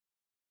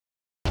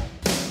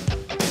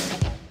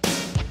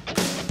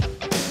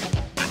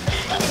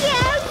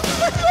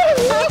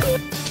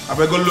I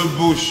better go look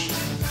bush.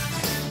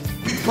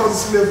 Big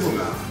past level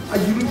now.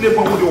 And you never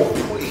want to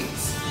operate.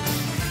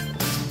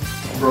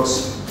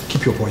 Bros,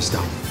 keep your voice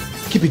down.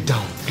 Keep it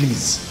down,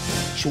 please.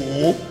 So,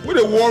 when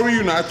they worry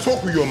you now, I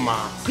talk with your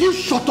man. Can you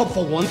shut up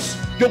for once?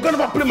 You're gonna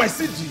never play my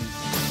CD.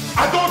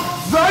 I don't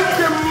drive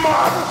them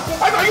mad.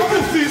 Are you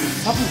with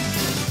this? Pappu.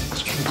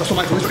 Because of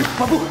my voice.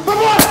 Pappu.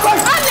 Pappu!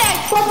 Alex!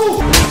 Pappu!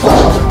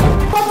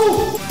 Pappu!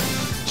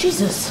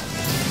 Jesus.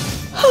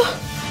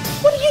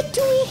 What are you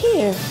doing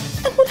here?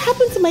 And what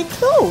happened to my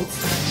clothes?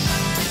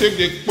 Take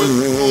the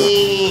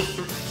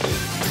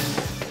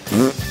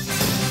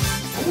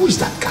Who is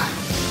that guy?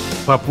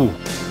 Pappu.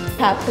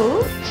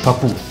 Pappu?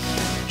 Pappu.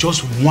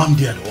 Just one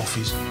day at the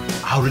office,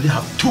 I already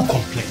have 2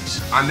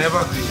 complaints. I never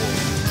give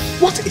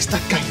up. What is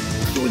that guy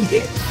doing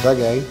here? That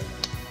guy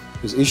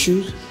is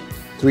issued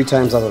 3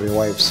 times out of your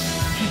wives.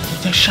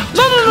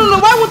 No,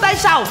 why would I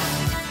shout?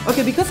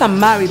 Okay, because I'm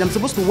married, I'm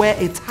supposed to wear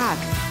a tag.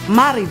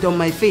 Married on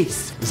my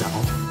face. Is that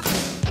all?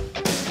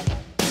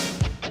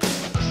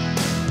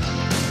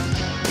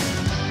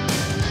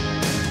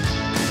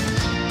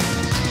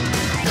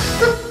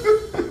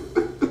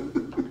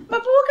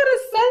 Pappu, what kind of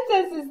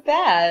sentence is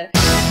that?